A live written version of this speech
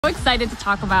So excited to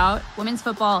talk about women's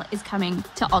football is coming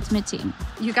to Ultimate Team.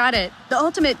 You got it. The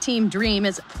Ultimate Team dream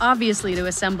is obviously to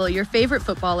assemble your favorite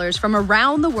footballers from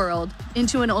around the world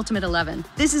into an Ultimate 11.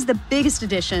 This is the biggest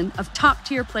edition of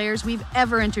top-tier players we've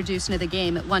ever introduced into the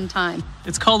game at one time.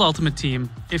 It's called Ultimate Team.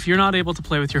 If you're not able to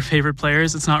play with your favorite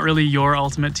players, it's not really your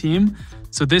Ultimate Team.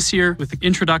 So this year, with the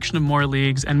introduction of more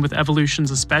leagues and with evolutions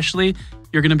especially,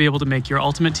 you're going to be able to make your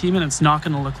Ultimate Team, and it's not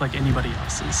going to look like anybody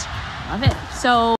else's. Love it. So